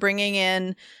experience. They're bringing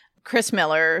in Chris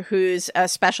Miller, who's a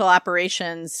special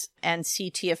operations and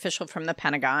CT official from the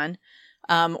Pentagon,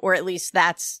 or at least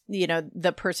that's,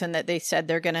 the person that they said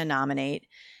they're going to nominate.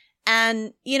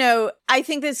 And, I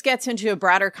think this gets into a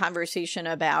broader conversation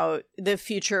about the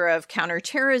future of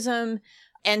counterterrorism.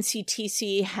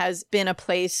 NCTC has been a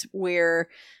place where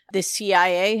the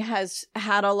CIA has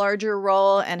had a larger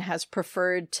role and has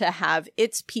preferred to have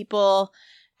its people.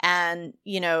 And,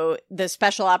 the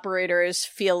special operators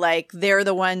feel like they're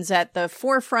the ones at the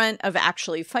forefront of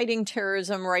actually fighting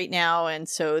terrorism right now. And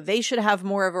so they should have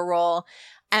more of a role.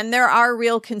 And there are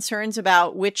real concerns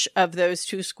about which of those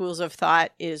two schools of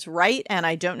thought is right. And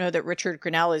I don't know that Richard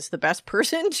Grinnell is the best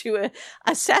person to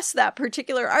assess that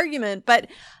particular argument. But,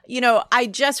 I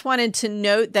just wanted to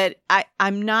note that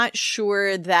I'm not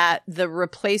sure that the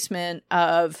replacement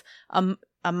of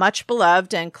a much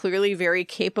beloved and clearly very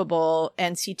capable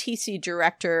NCTC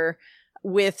director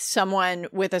with someone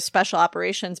with a special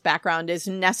operations background is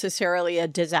necessarily a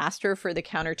disaster for the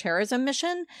counterterrorism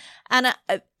mission. And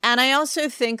I also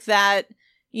think that,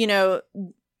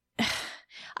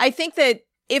 I think that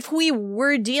if we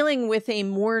were dealing with a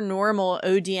more normal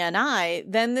ODNI,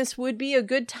 then this would be a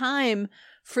good time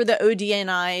for the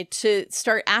ODNI to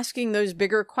start asking those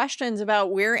bigger questions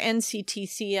about where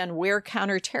NCTC and where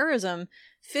counterterrorism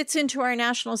fits into our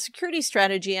national security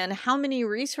strategy and how many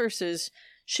resources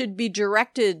should be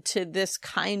directed to this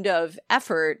kind of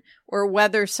effort, or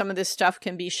whether some of this stuff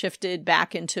can be shifted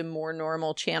back into more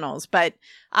normal channels. But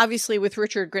obviously with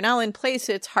Richard Grinnell in place,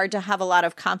 it's hard to have a lot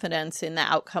of confidence in the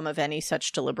outcome of any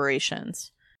such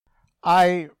deliberations.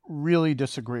 I really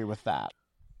disagree with that.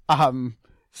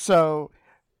 So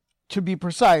to be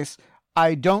precise,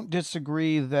 I don't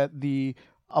disagree that the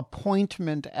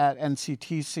appointment at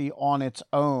NCTC on its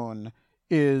own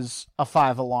is a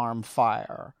 5-alarm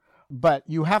fire. But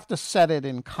you have to set it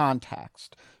in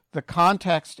context. The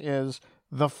context is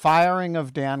the firing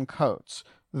of Dan Coats,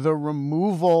 the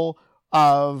removal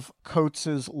of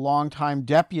Coates's longtime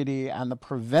deputy, and the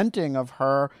preventing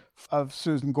of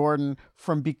Susan Gordon,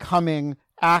 from becoming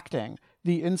acting.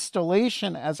 The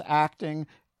installation as acting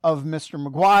of Mr.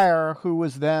 Maguire, who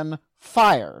was then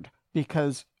fired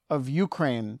because of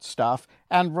Ukraine stuff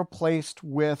and replaced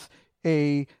with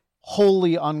a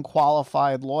wholly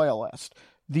unqualified loyalist.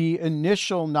 The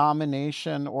initial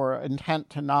nomination or intent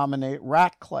to nominate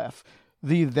Ratcliffe,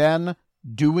 the then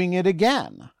doing it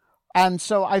again. And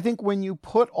so I think when you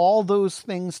put all those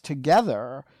things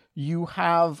together, you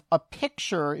have a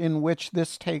picture in which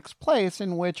this takes place,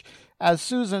 in which, as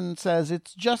Susan says,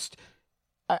 it's just,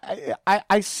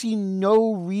 I see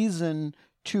no reason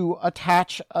to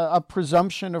attach a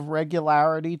presumption of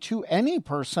regularity to any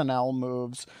personnel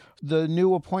moves. The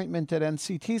new appointment at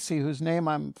NCTC, whose name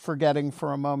I'm forgetting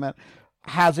for a moment,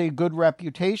 has a good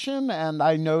reputation, and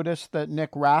I noticed that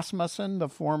Nick Rasmussen, the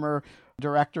former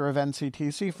director of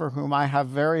NCTC, for whom I have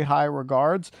very high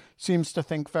regards, seems to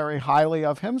think very highly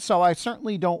of him. So I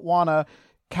certainly don't want to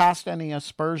cast any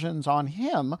aspersions on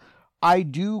him. I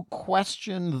do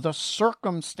question the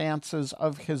circumstances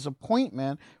of his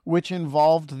appointment, which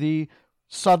involved the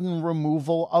sudden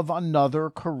removal of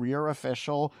another career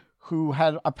official who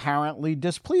had apparently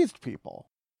displeased people.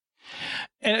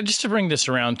 And just to bring this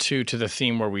around to the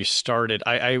theme where we started,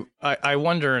 I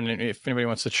wonder, and if anybody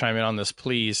wants to chime in on this,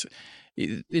 please.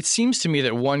 It seems to me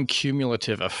that one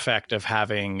cumulative effect of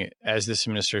having, as this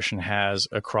administration has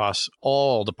across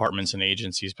all departments and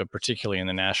agencies, but particularly in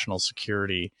the national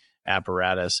security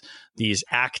apparatus, these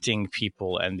acting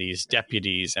people and these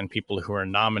deputies and people who are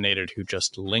nominated who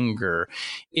just linger,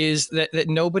 is that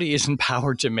nobody is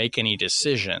empowered to make any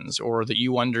decisions, or that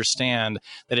you understand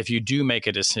that if you do make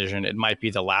a decision, it might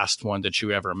be the last one that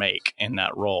you ever make in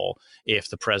that role if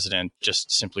the president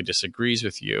just simply disagrees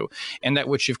with you. And that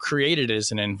what you've created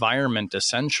is an environment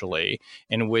essentially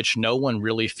in which no one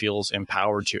really feels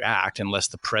empowered to act unless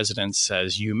the president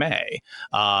says you may.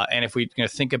 And if we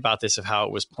think about this, of how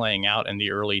it was playing out in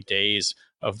the early days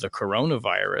of the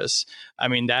coronavirus, I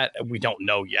mean, that we don't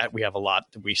know yet. We have a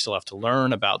lot that we still have to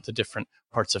learn about the different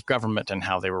parts of government and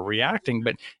how they were reacting.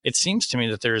 But it seems to me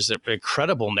that there's a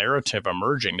credible narrative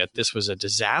emerging that this was a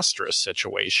disastrous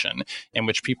situation in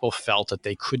which people felt that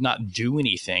they could not do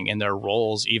anything in their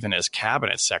roles, even as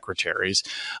cabinet secretaries,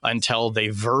 until they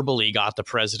verbally got the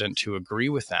president to agree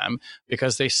with them,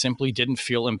 because they simply didn't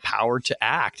feel empowered to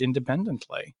act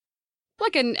independently.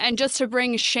 Look, and just to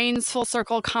bring Shane's full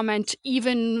circle comment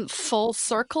even full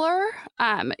circler,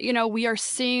 we are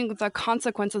seeing the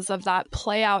consequences of that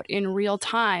play out in real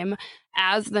time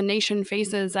as the nation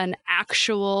faces an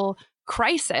actual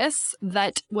crisis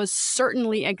that was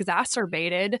certainly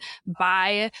exacerbated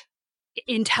by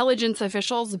intelligence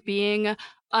officials being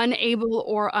unable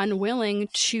or unwilling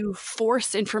to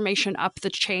force information up the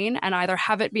chain and either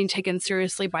have it being taken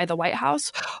seriously by the White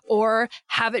House or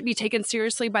have it be taken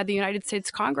seriously by the United States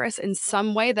Congress in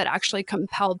some way that actually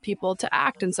compelled people to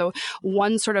act. And so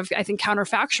one sort of, I think,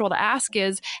 counterfactual to ask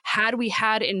is, had we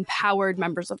had empowered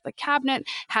members of the cabinet,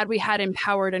 had we had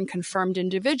empowered and confirmed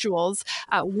individuals,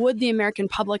 would the American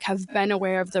public have been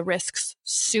aware of the risks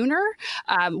sooner?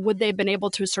 Would they have been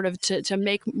able to sort of to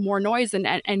make more noise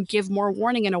and give more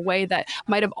warning in a way that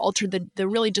might have altered the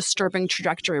really disturbing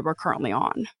trajectory we're currently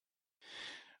on?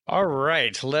 All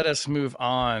right, let us move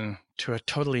on to a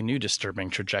totally new disturbing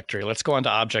trajectory. Let's go on to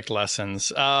object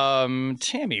lessons.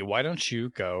 Tammy, why don't you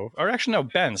go? Or actually, no,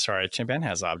 Ben, sorry. Ben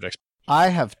has objects. I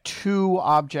have 2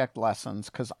 object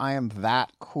lessons because I am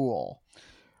that cool.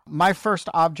 My first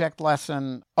object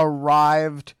lesson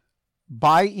arrived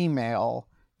by email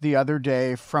the other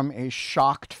day from a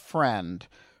shocked friend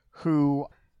who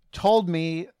told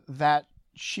me that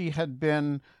she had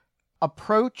been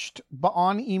approached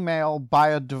on email by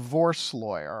a divorce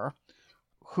lawyer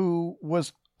who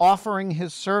was offering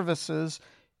his services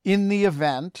in the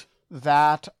event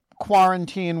that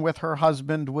quarantine with her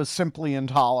husband was simply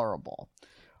intolerable.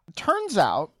 It turns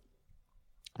out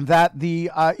that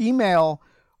the email,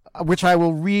 which I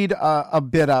will read a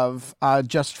bit of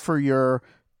just for your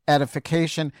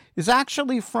edification, is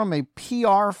actually from a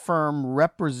PR firm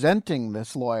representing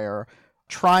this lawyer,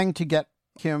 trying to get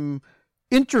him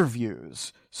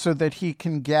interviews so that he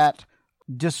can get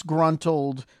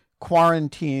disgruntled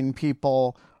quarantine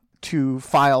people to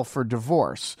file for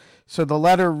divorce. So the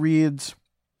letter reads,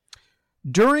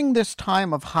 "During this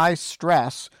time of high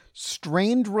stress,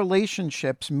 strained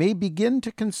relationships may begin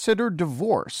to consider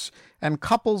divorce, and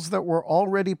couples that were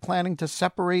already planning to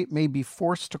separate may be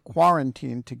forced to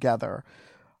quarantine together.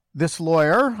 This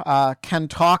lawyer can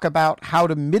talk about how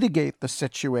to mitigate the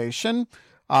situation."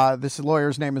 This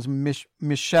lawyer's name is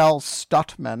Michelle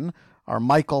Stutman, or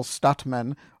Michael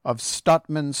Stutman, of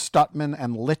Stutman,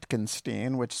 and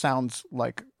Lichtenstein, which sounds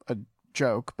like a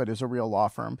joke, but is a real law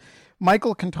firm.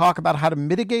 Michael can talk about how to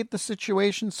mitigate the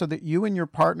situation so that you and your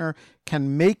partner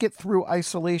can make it through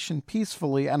isolation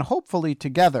peacefully and hopefully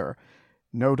together.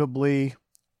 Notably,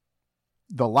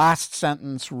 the last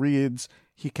sentence reads,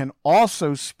 "He can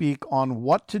also speak on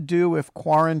what to do if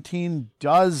quarantine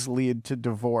does lead to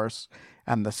divorce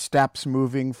and the steps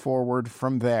moving forward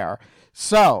from there."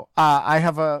 So I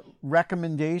have a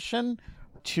recommendation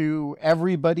to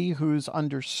everybody who's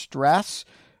under stress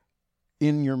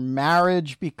in your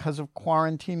marriage because of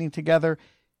quarantining together.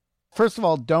 First of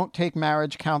all, don't take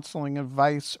marriage counseling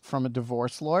advice from a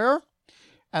divorce lawyer.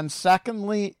 And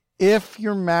secondly, if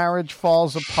your marriage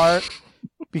falls apart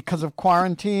because of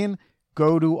quarantine,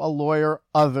 go to a lawyer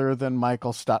other than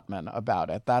Michael Stuttman about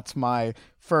it. That's my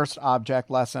first object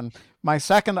lesson. My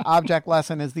second object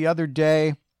lesson is the other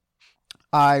day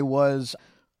I was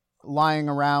lying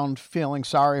around feeling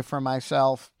sorry for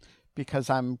myself because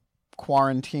I'm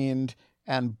quarantined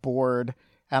and bored.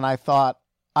 And I thought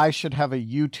I should have a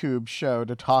YouTube show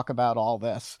to talk about all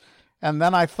this. And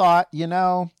then I thought,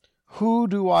 who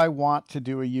do I want to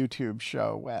do a YouTube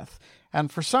show with?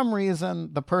 And for some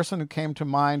reason, the person who came to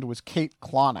mind was Kate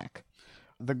Klonick,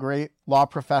 the great law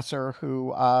professor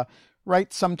who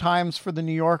writes sometimes for The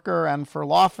New Yorker and for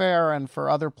Lawfare and for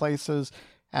other places,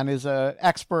 and is an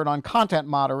expert on content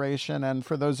moderation. And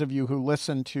for those of you who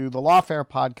listen to the Lawfare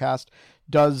podcast,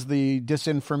 does the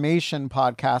disinformation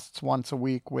podcasts once a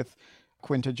week with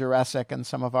Quinta Jurecic and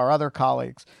some of our other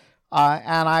colleagues.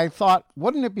 And I thought,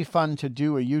 wouldn't it be fun to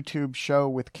do a YouTube show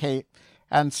with Kate?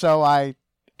 And so I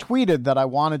tweeted that I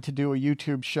wanted to do a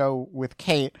YouTube show with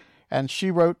Kate, and she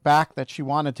wrote back that she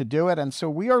wanted to do it. And so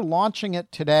we are launching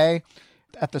it today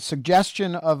at the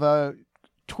suggestion of a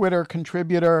Twitter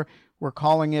contributor. We're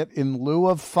calling it In Lieu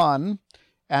of Fun,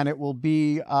 and it will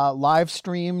be live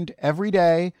streamed every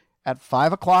day at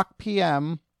 5:00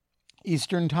 p.m.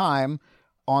 Eastern Time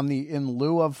on the In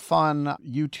Lieu of Fun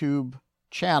YouTube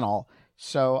channel.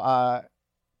 So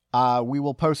we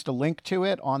will post a link to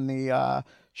it on the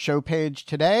show page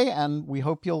today, and we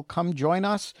hope you'll come join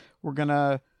us. We're going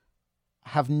to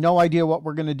have no idea what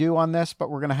we're going to do on this, but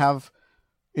we're going to have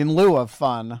In Lieu of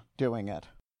Fun doing it.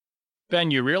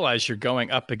 Ben, you realize you're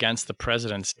going up against the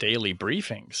president's daily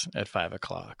briefings at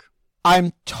 5:00.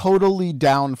 I'm totally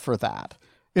down for that.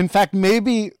 In fact,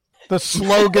 maybe the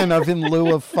slogan of In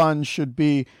Lieu of Fun should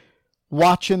be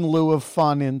watch in lieu of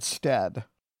fun instead.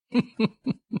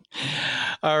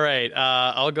 All right.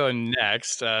 I'll go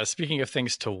next. Speaking of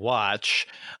things to watch,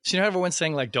 so everyone's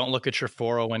saying don't look at your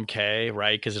 401k,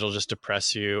 right? Because it'll just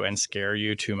depress you and scare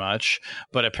you too much.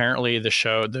 But apparently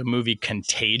the movie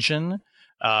Contagion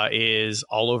is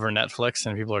all over Netflix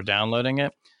and people are downloading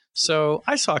it. So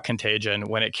I saw Contagion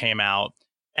when it came out,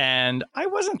 and I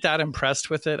wasn't that impressed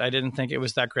with it. I didn't think it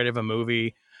was that great of a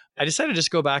movie. I decided to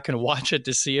just go back and watch it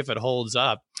to see if it holds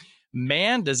up.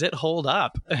 Man, does it hold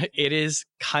up. It is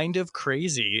kind of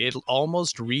crazy. It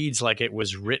almost reads like it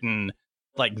was written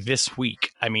this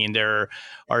week. I mean, there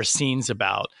are scenes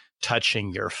about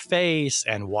touching your face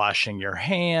and washing your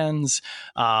hands.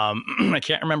 I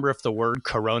can't remember if the word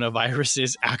coronavirus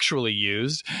is actually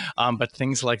used, but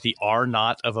things like the R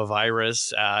naught of a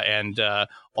virus and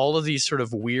all of these sort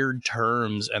of weird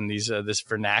terms and this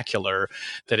vernacular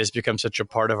that has become such a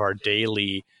part of our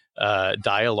daily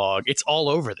dialogue. It's all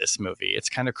over this movie. It's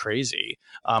kind of crazy.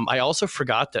 I also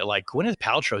forgot that Gwyneth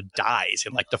Paltrow dies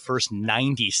in the first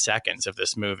 90 seconds of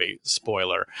this movie.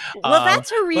 Spoiler. Well,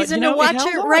 that's a reason to watch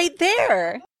it right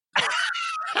there.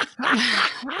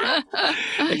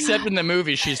 Except in the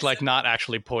movie, she's not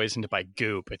actually poisoned by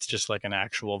goop. It's just an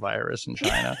actual virus in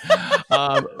China.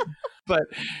 But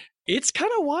it's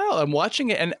kind of wild. I'm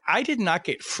watching it, and I did not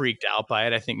get freaked out by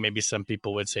it. I think maybe some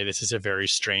people would say this is a very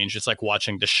strange. It's like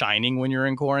watching The Shining when you're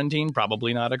in quarantine.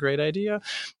 Probably not a great idea.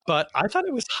 But I thought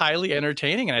it was highly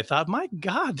entertaining, and I thought, my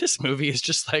God, this movie is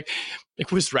just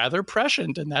it was rather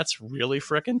prescient, and that's really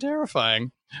frickin'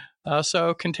 terrifying.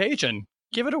 So Contagion,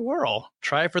 give it a whirl.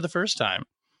 Try it for the first time.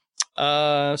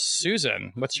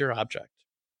 Susan, what's your object?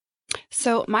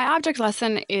 So my object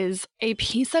lesson is a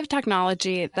piece of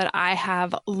technology that I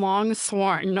have long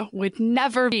sworn would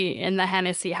never be in the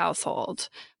Hennessy household,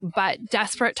 but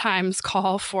desperate times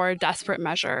call for desperate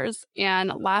measures.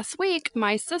 And last week,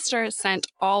 my sister sent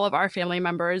all of our family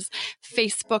members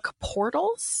Facebook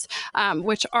portals,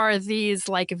 which are these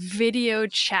video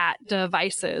chat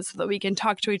devices so that we can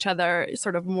talk to each other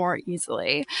sort of more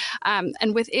easily.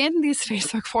 And within these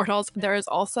Facebook portals, there is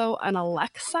also an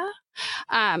Alexa,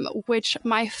 which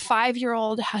my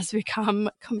 5-year-old has become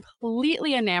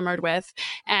completely enamored with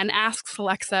and asks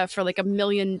Alexa for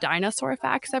 1,000,000 dinosaur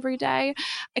facts every day,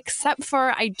 except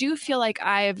for I do feel like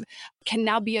can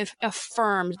now be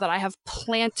affirmed that I have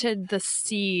planted the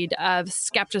seed of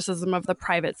skepticism of the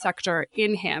private sector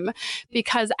in him,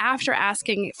 because after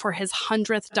asking for his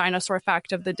 100th dinosaur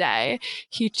fact of the day,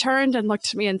 he turned and looked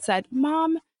at me and said,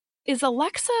 "Mom, is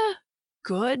Alexa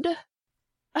good?"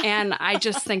 And I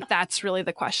just think that's really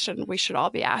the question we should all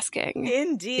be asking.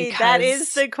 Indeed, that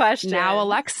is the question. Now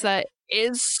Alexa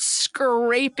is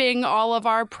scraping all of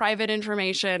our private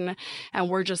information, and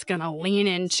we're just going to lean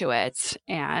into it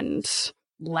and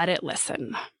let it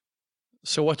listen.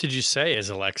 So what did you say? Is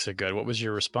Alexa good? What was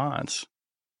your response?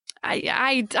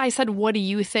 I said, what do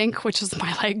you think? Which is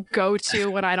my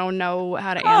go-to when I don't know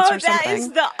how to answer something. That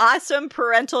is the awesome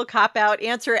parental cop-out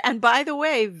answer. And by the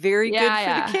way, very good for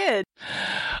the kid.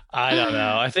 I don't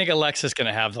know. I think Alexa's going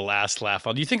to have the last laugh.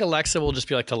 Do you think Alexa will just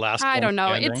be like the last one? I don't know.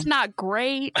 Standing? It's not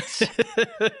great.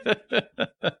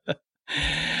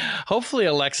 Hopefully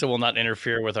Alexa will not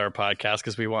interfere with our podcast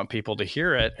because we want people to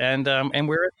hear it. And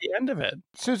we're at the end of it.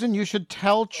 Susan, you should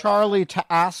tell Charlie to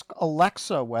ask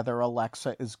Alexa whether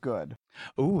Alexa is good.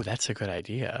 Ooh, that's a good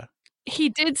idea. He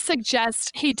did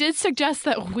suggest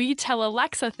that we tell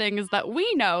Alexa things that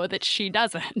we know that she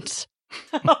doesn't.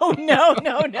 Oh, no.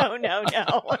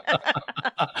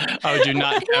 Oh, do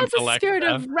not tempt Alexa. He has a spirit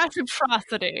of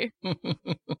reciprocity.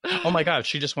 Oh my God,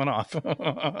 she just went off.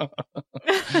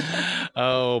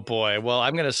 Oh boy. Well,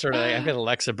 I've got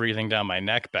Alexa breathing down my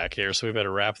neck back here, so we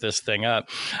better wrap this thing up.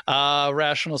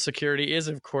 Rational Security is,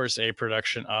 of course, a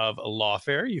production of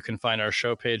Lawfare. You can find our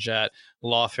show page at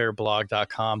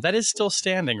lawfareblog.com. That is still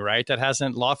standing, right?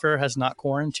 Lawfare has not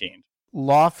quarantined.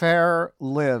 Lawfare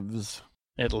lives.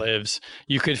 It lives.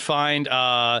 You could find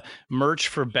merch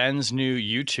for Ben's new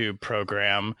YouTube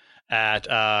program at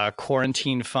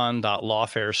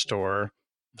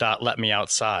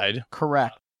quarantinefund.lawfarestore.letmeoutside.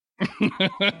 Correct.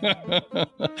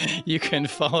 You can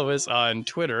follow us on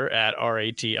Twitter at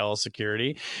RATL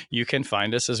Security. You can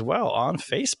find us as well on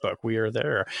Facebook. We are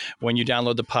there. When you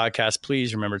download the podcast,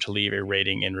 please remember to leave a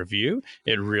rating and review.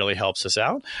 It really helps us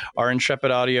out. Our intrepid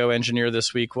audio engineer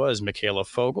this week was Michaela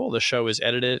Fogel. The show is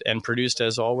edited and produced,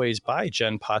 as always, by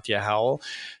Jen Patja Howell.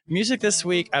 Music this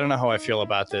week, I don't know how I feel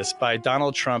about this, by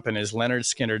Donald Trump and his Leonard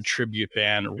Skinner tribute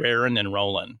band, Rarin' and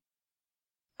Rollin'.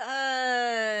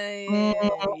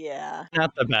 Yeah.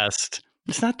 Not the best.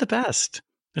 It's not the best.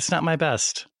 It's not my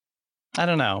best. I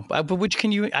don't know. But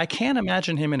I can't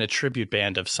imagine him in a tribute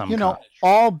band of some kind.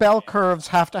 All bell curves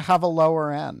have to have a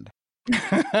lower end.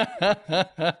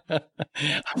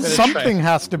 Something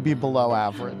has to be below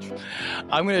average.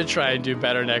 I'm going to try and do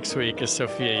better next week, because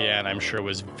Sophia Yan, I'm sure,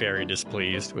 was very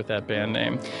displeased with that band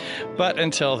name. But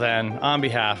until then, on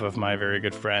behalf of my very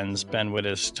good friends, Ben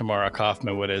Wittes, Tamara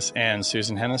Kaufman-Wittes, and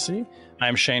Susan Hennessy,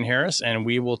 I'm Shane Harris, and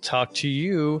we will talk to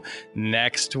you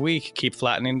next week. Keep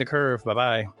flattening the curve.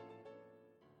 Bye-bye.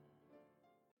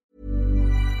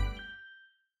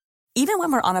 Even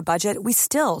when we're on a budget, we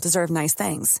still deserve nice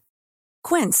things.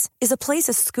 Quince is a place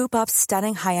to scoop up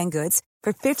stunning high-end goods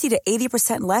for 50 to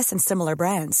 80% less than similar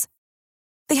brands.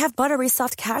 They have buttery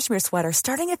soft cashmere sweaters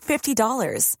starting at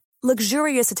 $50,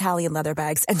 luxurious Italian leather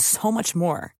bags, and so much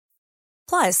more.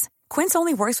 Plus, Quince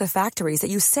only works with factories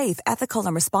that use safe, ethical,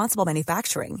 and responsible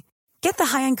manufacturing. Get the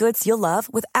high-end goods you'll love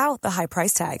without the high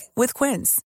price tag with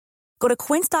Quince. Go to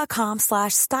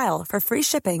quince.com/style for free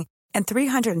shipping and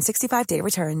 365-day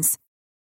returns.